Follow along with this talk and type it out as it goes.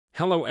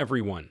Hello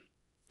everyone!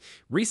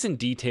 Recent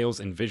details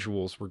and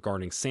visuals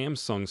regarding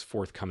Samsung's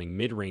forthcoming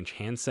mid-range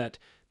handset,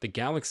 the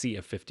Galaxy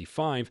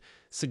A55,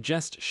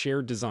 suggest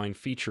shared design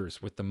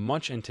features with the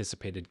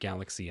much-anticipated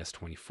Galaxy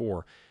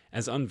S24,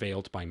 as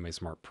unveiled by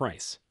Smart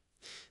Price.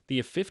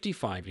 The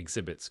A55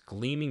 exhibits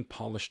gleaming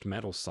polished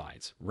metal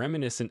sides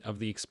reminiscent of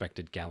the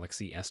expected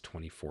Galaxy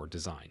S24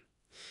 design.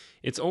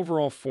 Its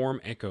overall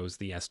form echoes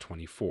the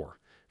S24,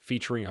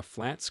 featuring a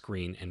flat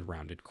screen and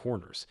rounded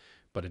corners,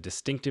 but a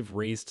distinctive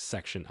raised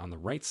section on the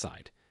right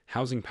side,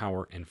 housing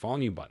power and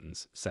volume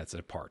buttons, sets it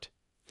apart.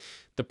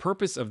 The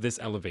purpose of this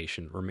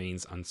elevation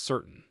remains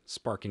uncertain,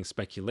 sparking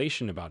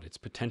speculation about its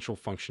potential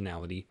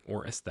functionality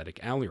or aesthetic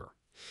allure.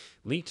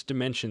 Leaked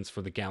dimensions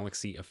for the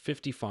Galaxy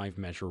A55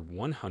 measure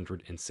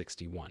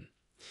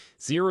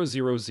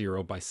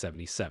 161.000 by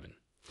 77,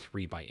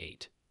 3 by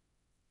 8.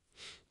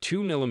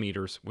 2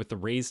 mm with the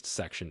raised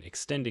section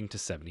extending to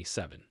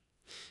 77.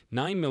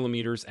 9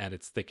 mm at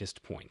its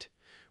thickest point.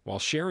 While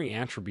sharing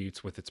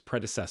attributes with its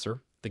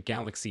predecessor, the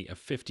Galaxy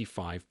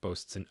A55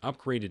 boasts an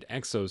upgraded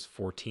Exynos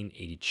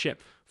 1480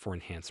 chip for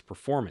enhanced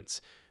performance,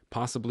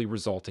 possibly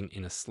resulting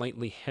in a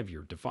slightly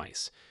heavier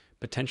device,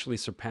 potentially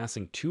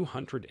surpassing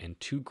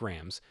 202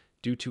 grams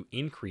due to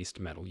increased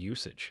metal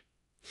usage.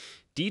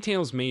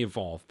 Details may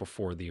evolve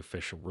before the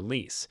official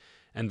release,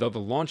 and though the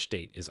launch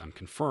date is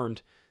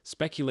unconfirmed,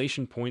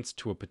 speculation points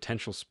to a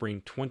potential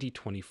spring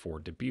 2024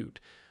 debut,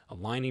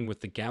 aligning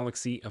with the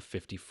Galaxy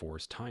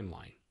A54's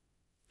timeline.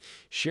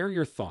 Share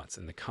your thoughts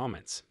in the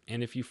comments,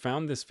 and if you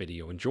found this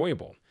video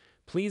enjoyable,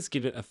 please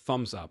give it a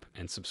thumbs up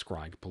and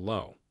subscribe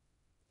below.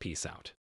 Peace out.